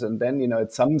 2000s and then,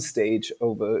 at some stage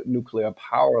over nuclear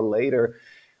power later,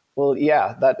 well,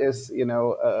 yeah, that is,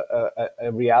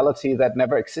 a reality that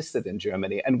never existed in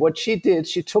Germany. And what she did,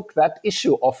 she took that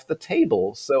issue off the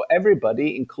table. So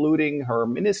everybody, including her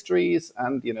ministries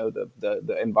and,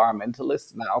 the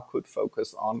environmentalists now could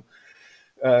focus on,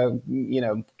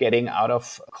 getting out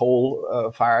of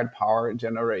coal-fired power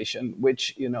generation,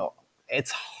 which,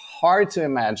 it's hard to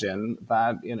imagine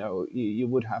that, you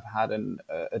would have had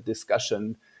a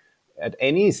discussion at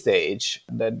any stage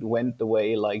that went the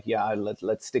way like, yeah,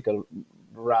 let's stick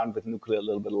around with nuclear a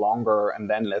little bit longer and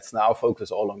then let's now focus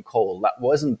all on coal. That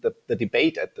wasn't the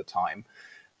debate at the time.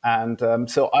 And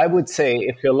so I would say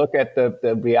if you look at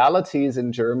the realities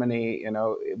in Germany,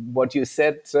 what you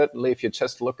said, certainly if you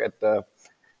just look at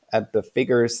the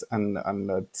figures and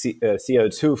the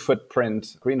CO2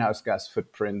 footprint, greenhouse gas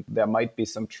footprint, there might be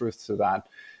some truth to that.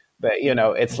 But,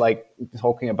 it's like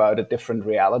talking about a different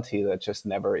reality that just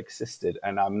never existed.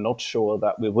 And I'm not sure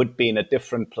that we would be in a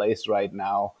different place right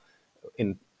now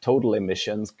in total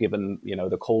emissions, given,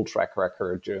 the coal track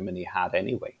record Germany had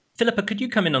anyway. Philippa, could you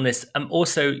come in on this?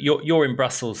 Also, you're in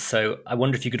Brussels, so I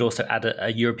wonder if you could also add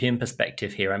a European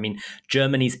perspective here. I mean,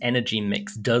 Germany's energy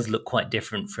mix does look quite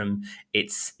different from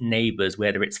its neighbours,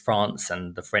 whether it's France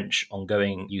and the French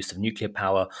ongoing use of nuclear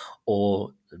power,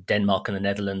 or Denmark and the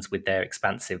Netherlands with their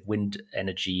expansive wind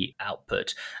energy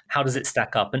output. How does it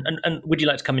stack up? And would you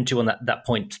like to come into on that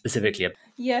point specifically?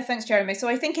 Yeah, thanks, Jeremy. So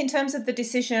I think in terms of the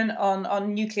decision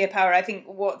on nuclear power, I think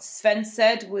what Sven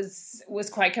said was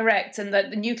quite correct, and that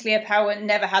the nuclear power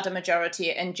never had a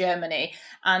majority in Germany.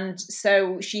 And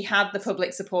so she had the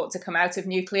public support to come out of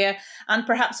nuclear. And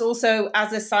perhaps also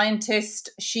as a scientist,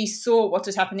 she saw what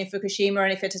had happened in Fukushima,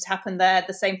 and if it had happened there,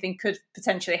 the same thing could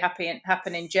potentially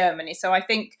happen in Germany. So I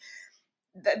think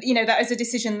that, that is a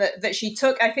decision that she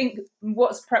took. I think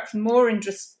what's perhaps more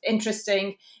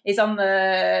interesting is on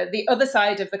the other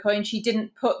side of the coin, she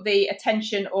didn't put the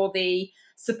attention or the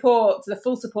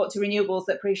full support to renewables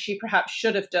that she perhaps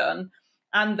should have done.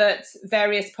 And that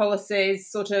various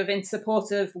policies sort of in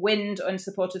support of wind or in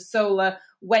support of solar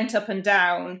went up and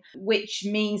down, which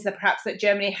means that perhaps that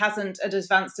Germany hasn't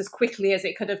advanced as quickly as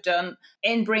it could have done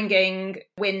in bringing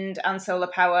wind and solar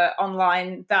power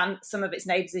online than some of its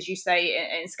neighbours, as you say,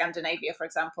 in Scandinavia, for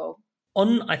example.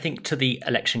 On, I think, to the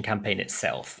election campaign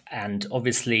itself, and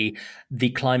obviously the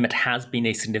climate has been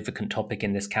a significant topic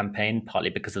in this campaign, partly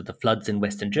because of the floods in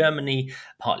Western Germany,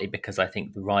 partly because I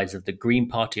think the rise of the Green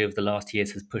Party over the last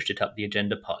years has pushed it up the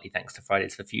agenda, partly thanks to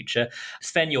Fridays for Future.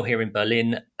 Sven, you're here in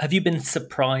Berlin. Have you been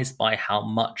surprised by how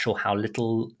much or how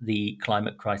little the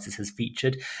climate crisis has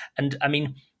featured? And I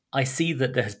mean, I see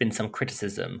that there has been some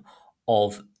criticism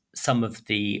of some of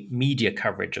the media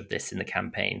coverage of this in the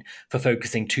campaign for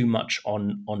focusing too much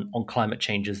on climate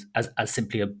change as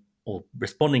simply or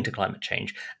responding to climate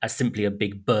change as simply a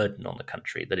big burden on the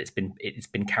country, that it's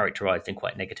been characterized in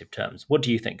quite negative terms. What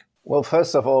do you think? Well,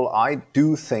 first of all, I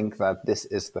do think that this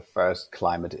is the first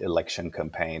climate election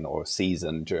campaign or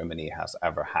season Germany has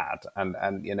ever had.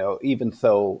 And even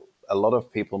though a lot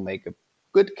of people make a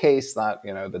good case that,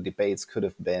 the debates could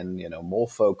have been, more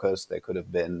focused, they could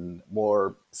have been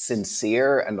more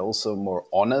sincere and also more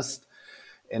honest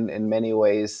in many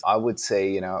ways. I would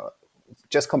say,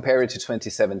 just compare it to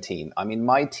 2017. I mean,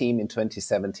 my team in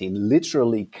 2017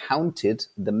 literally counted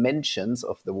the mentions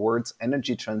of the words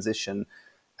energy transition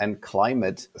and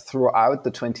climate throughout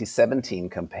the 2017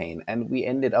 campaign. And we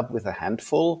ended up with a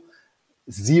handful,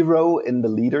 0 in the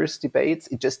leaders' debates.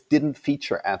 It just didn't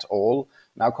feature at all.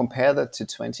 Now compare that to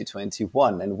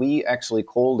 2021, and we actually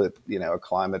called it, a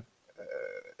climate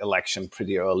election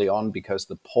pretty early on because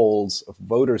the polls of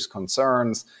voters'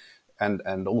 concerns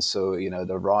and also,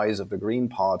 the rise of the Green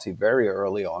Party very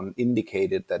early on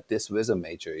indicated that this was a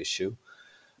major issue.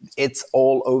 it's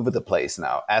all over the place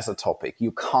now as a topic.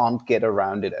 You can't get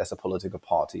around it as a political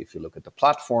party. If you look at the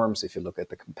platforms, if you look at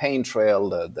the campaign trail,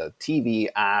 the TV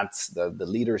ads, the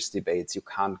leaders' debates, you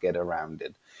can't get around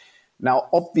it. Now,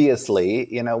 obviously,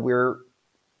 we're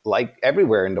like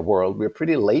everywhere in the world, we're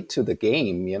pretty late to the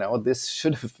game. This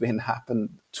should have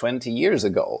happened 20 years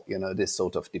ago, this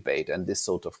sort of debate and this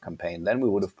sort of campaign. Then we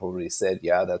would have probably said,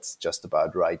 yeah, that's just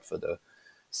about right for the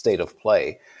state of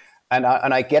play. And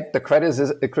I get the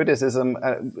criticism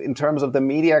in terms of the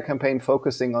media campaign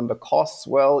focusing on the costs.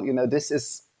 Well, this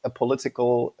is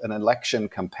an election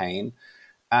campaign.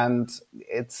 And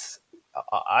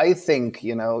I think,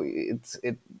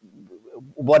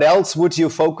 what else would you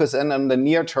focus on the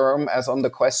near term as on the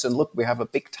question, look, we have a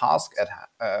big task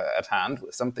at hand,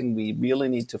 something we really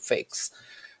need to fix.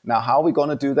 Now, how are we going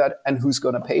to do that and who's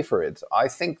going to pay for it? I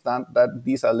think that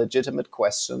these are legitimate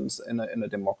questions in a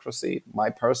democracy.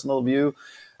 My personal view,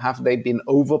 have they been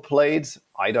overplayed?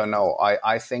 I don't know.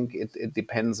 I think it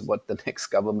depends what the next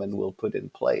government will put in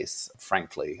place,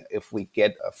 frankly. If we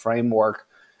get a framework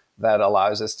that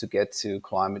allows us to get to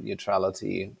climate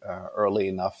neutrality early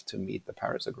enough to meet the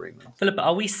Paris Agreement. Philip,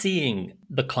 are we seeing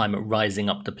the climate rising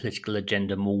up the political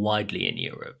agenda more widely in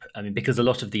Europe? I mean, because a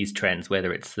lot of these trends,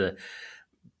 whether it's the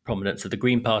prominence of the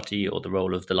Green Party or the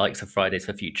role of the likes of Fridays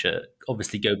for Future,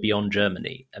 obviously go beyond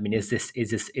Germany. I mean, is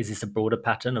this a broader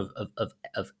pattern of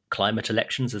climate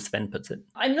elections, as Sven puts it?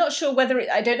 I'm not sure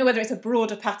I don't know whether it's a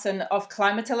broader pattern of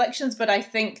climate elections, but I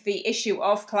think the issue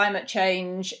of climate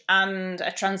change and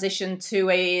a transition to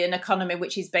an economy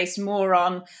which is based more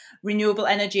on renewable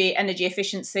energy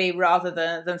efficiency rather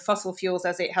than fossil fuels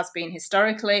as it has been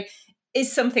historically is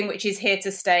something which is here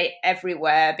to stay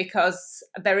everywhere, because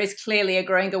there is clearly a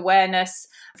growing awareness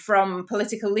from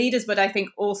political leaders, but I think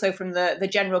also from the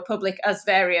general public, as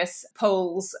various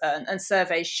polls and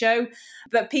surveys show,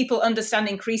 that people understand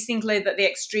increasingly that the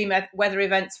extreme weather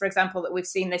events, for example, that we've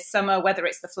seen this summer, whether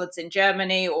it's the floods in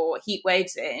Germany or heat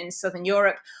waves in Southern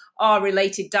Europe, are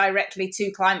related directly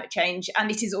to climate change,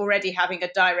 and it is already having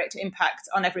a direct impact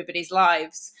on everybody's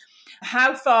lives.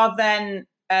 How far then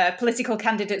political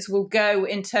candidates will go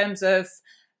in terms of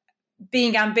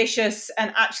being ambitious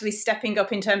and actually stepping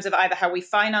up in terms of either how we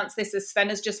finance this, as Sven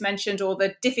has just mentioned, or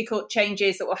the difficult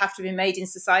changes that will have to be made in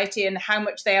society, and how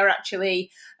much they are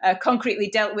actually concretely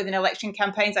dealt with in election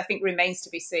campaigns, I think remains to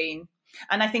be seen.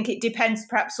 And I think it depends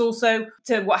perhaps also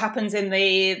to what happens in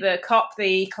the COP,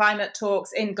 the climate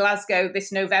talks in Glasgow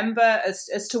this November,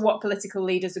 as to what political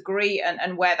leaders agree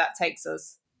and where that takes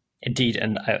us. Indeed,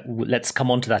 and let's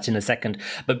come on to that in a second.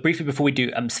 But briefly before we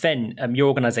do, Sven, your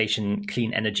organisation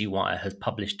Clean Energy Wire has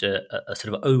published a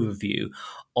sort of overview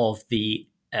of the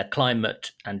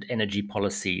climate and energy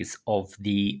policies of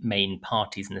the main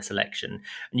parties in this election.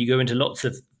 And you go into lots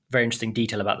of very interesting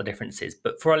detail about the differences.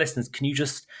 But for our listeners, can you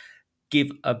just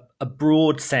give a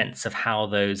broad sense of how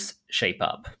those shape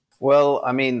up? Well,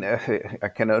 I mean, I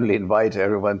can only invite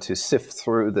everyone to sift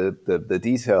through the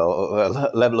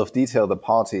detail, level of detail the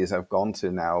parties have gone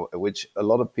to now, which a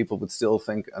lot of people would still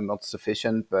think are not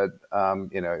sufficient. But,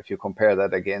 if you compare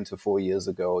that again to 4 years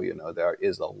ago, there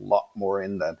is a lot more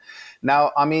in that.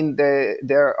 Now, I mean,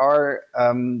 there are,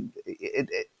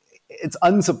 it's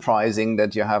unsurprising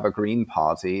that you have a Green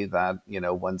Party that,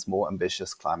 wants more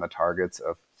ambitious climate targets,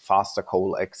 a faster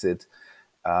coal exit,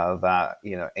 that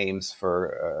aims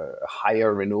for a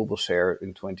higher renewable share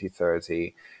in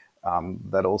 2030.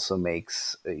 That also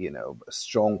makes a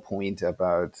strong point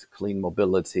about clean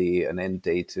mobility, an end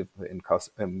date in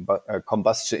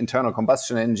internal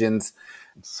combustion engines.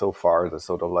 So far, the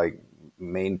sort of like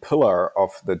main pillar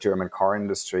of the German car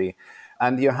industry.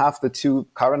 And you have the two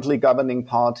currently governing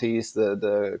parties,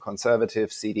 the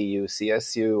conservative CDU,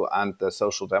 CSU, and the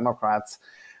Social Democrats,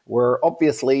 where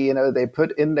obviously, they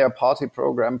put in their party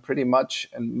program pretty much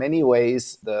in many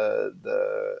ways the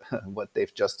what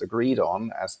they've just agreed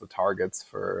on as the targets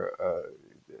for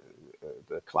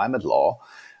the climate law.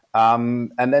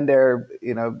 And then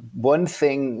one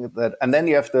thing that, and then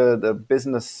you have the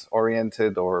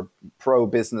business-oriented or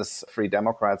pro-business Free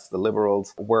Democrats, the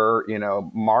liberals, where,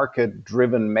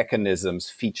 market-driven mechanisms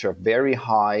feature very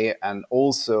high, and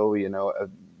also,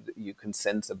 you can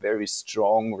sense a very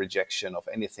strong rejection of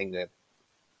anything that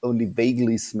only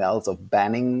vaguely smells of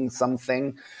banning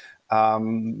something. But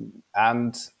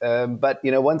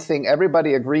one thing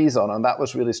everybody agrees on, and that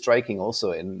was really striking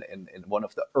also in one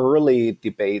of the early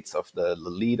debates of the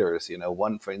leaders,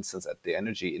 one, for instance, at the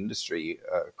energy industry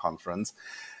conference,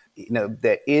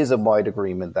 there is a wide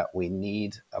agreement that we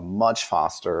need a much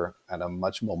faster and a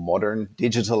much more modern,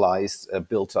 digitalized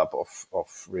build-up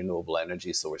of renewable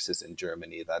energy sources in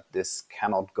Germany, that this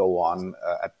cannot go on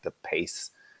at the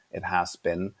pace it has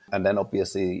been. And then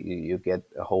obviously you get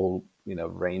a whole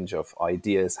range of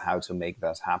ideas how to make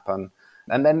that happen.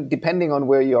 And then depending on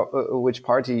where which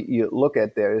party you look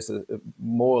at, there is a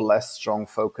more or less strong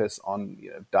focus on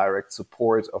direct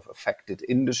support of affected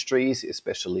industries,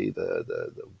 especially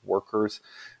the workers,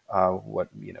 what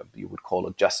you would call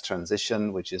a just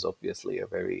transition, which is obviously a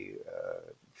very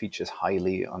features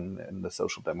highly in the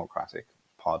Social Democratic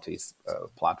Party's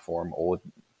platform, or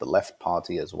the Left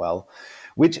Party as well,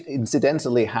 which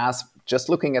incidentally has, just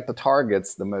looking at the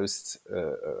targets, the most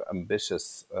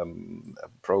ambitious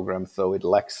program, though it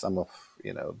lacks some of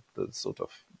the sort of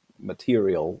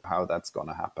material how that's going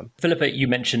to happen. Philippa, you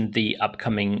mentioned the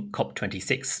upcoming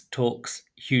COP26 talks,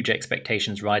 huge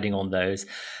expectations riding on those.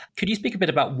 Could you speak a bit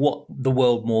about what the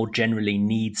world more generally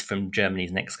needs from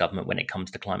Germany's next government when it comes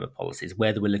to climate policies,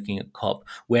 whether we're looking at COP,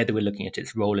 whether we're looking at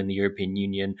its role in the European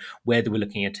Union, whether we're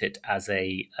looking at it as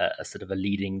a sort of a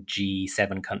leading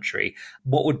G7 country?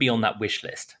 What would be on that wish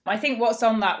list? I think what's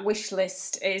on that wish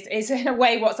list is in a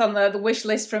way what's on the wish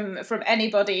list from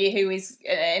anybody who is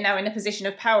now in a position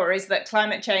of power, is that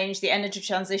climate change, the energy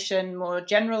transition more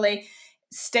generally,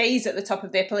 stays at the top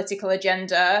of their political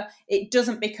agenda. It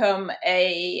doesn't become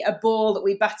a ball that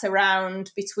we bat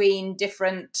around between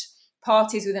different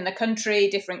parties within a country,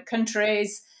 different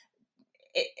countries.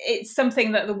 It's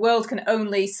something that the world can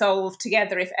only solve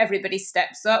together if everybody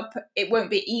steps up. It won't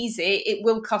be easy. It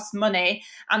will cost money.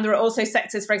 And there are also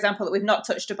sectors, for example, that we've not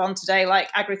touched upon today, like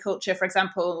agriculture, for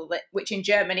example, which in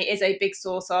Germany is a big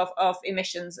source of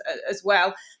emissions as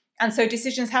well. And so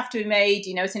decisions have to be made,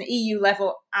 at an EU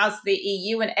level as the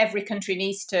EU, and every country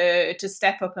needs to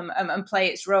step up and play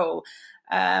its role.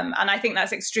 And I think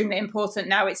that's extremely important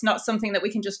now. It's not something that we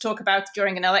can just talk about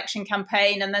during an election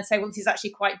campaign and then say, well, this is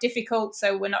actually quite difficult,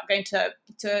 so we're not going to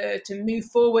move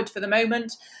forward for the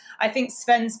moment. I think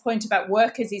Sven's point about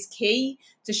workers is key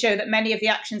to show that many of the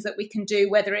actions that we can do,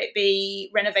 whether it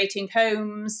be renovating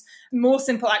homes, more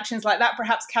simple actions like that,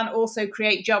 perhaps can also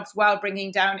create jobs while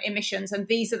bringing down emissions. And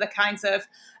these are the kinds of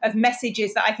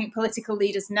messages that I think political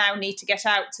leaders now need to get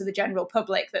out to the general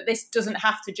public, that this doesn't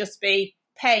have to just be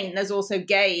pain. There's also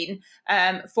gain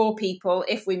for people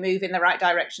if we move in the right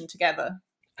direction together.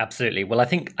 Absolutely. Well, I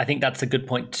think that's a good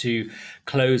point to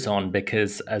close on,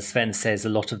 because as Sven says, a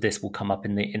lot of this will come up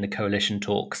in the coalition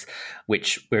talks,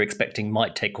 which we're expecting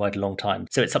might take quite a long time.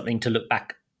 So it's something to look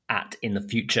back at in the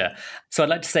future. So I'd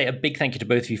like to say a big thank you to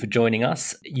both of you for joining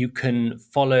us. You can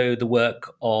follow the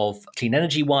work of Clean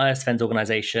Energy Wire, Sven's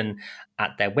organisation,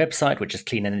 at their website, which is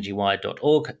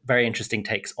cleanenergywire.org. Very interesting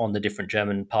takes on the different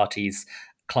German parties'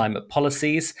 climate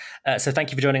policies. So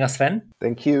thank you for joining us, Sven.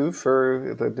 Thank you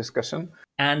for the discussion.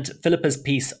 And Philippa's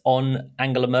piece on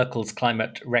Angela Merkel's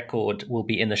climate record will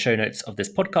be in the show notes of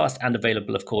this podcast and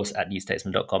available, of course, at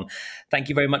newstatesman.com. Thank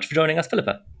you very much for joining us,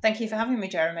 Philippa. Thank you for having me,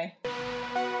 Jeremy.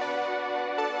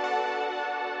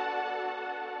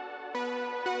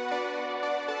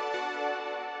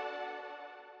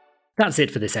 That's it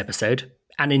for this episode,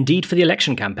 and indeed for the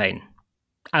election campaign.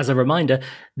 As a reminder,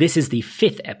 this is the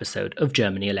 5th episode of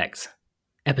Germany Elects.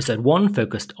 Episode 1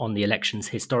 focused on the election's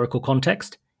historical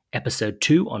context, Episode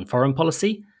 2 on foreign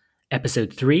policy,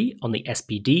 Episode 3 on the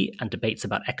SPD and debates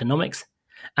about economics,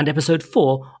 and Episode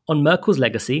 4 on Merkel's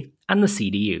legacy and the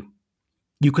CDU.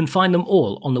 You can find them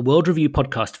all on the World Review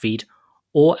podcast feed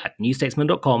or at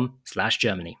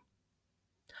newstatesman.com/Germany.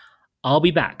 I'll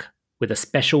be back with a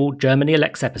special Germany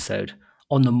Elects episode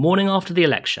on the morning after the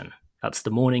election. That's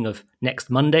the morning of next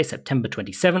Monday, September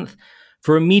 27th,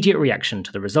 for immediate reaction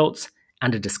to the results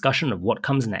and a discussion of what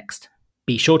comes next.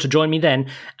 Be sure to join me then,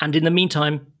 and in the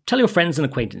meantime, tell your friends and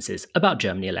acquaintances about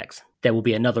Germany Elects. There will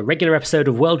be another regular episode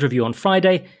of World Review on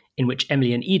Friday, in which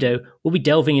Emily and Ido will be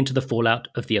delving into the fallout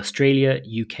of the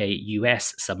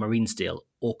Australia-UK-US submarines deal,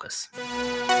 AUKUS.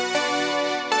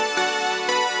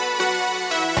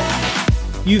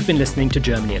 You've been listening to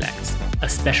Germany Elects, a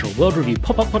special World Review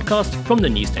pop-up podcast from the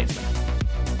New Statesman.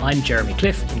 I'm Jeremy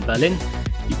Cliff in Berlin.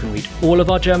 You can read all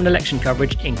of our German election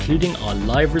coverage, including our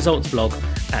live results blog,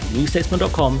 at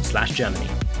newstatesman.com/Germany,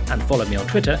 and follow me on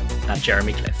Twitter at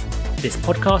Jeremy Cliff. This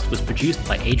podcast was produced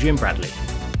by Adrian Bradley.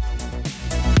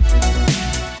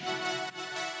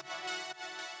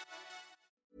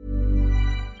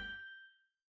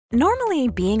 Normally,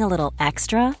 being a little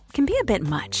extra can be a bit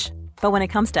much, but when it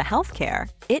comes to healthcare,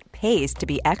 it pays to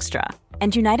be extra.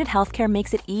 And United Healthcare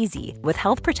makes it easy with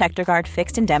Health Protector Guard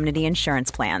fixed indemnity insurance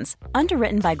plans.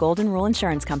 Underwritten by Golden Rule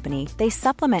Insurance Company, they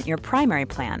supplement your primary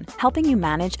plan, helping you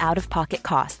manage out-of-pocket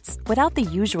costs without the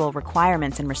usual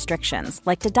requirements and restrictions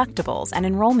like deductibles and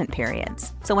enrollment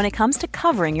periods. So when it comes to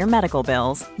covering your medical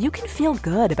bills, you can feel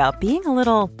good about being a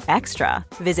little extra.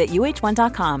 Visit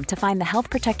uh1.com to find the Health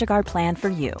Protector Guard plan for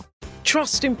you.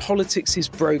 Trust in politics is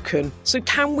broken, so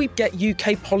can we get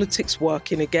UK politics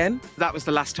working again? That was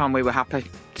the last time we were happy.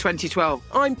 2012.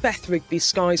 I'm Beth Rigby,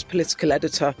 Sky's political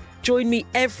editor. Join me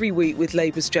every week with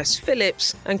Labour's Jess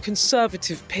Phillips and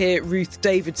Conservative peer Ruth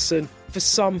Davidson for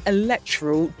some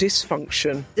electoral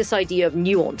dysfunction. This idea of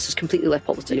nuance has completely left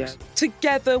politics. Yeah.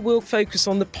 Together we'll focus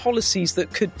on the policies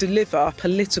that could deliver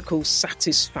political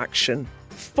satisfaction.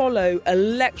 Follow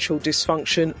Electoral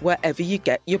Dysfunction wherever you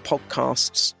get your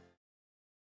podcasts.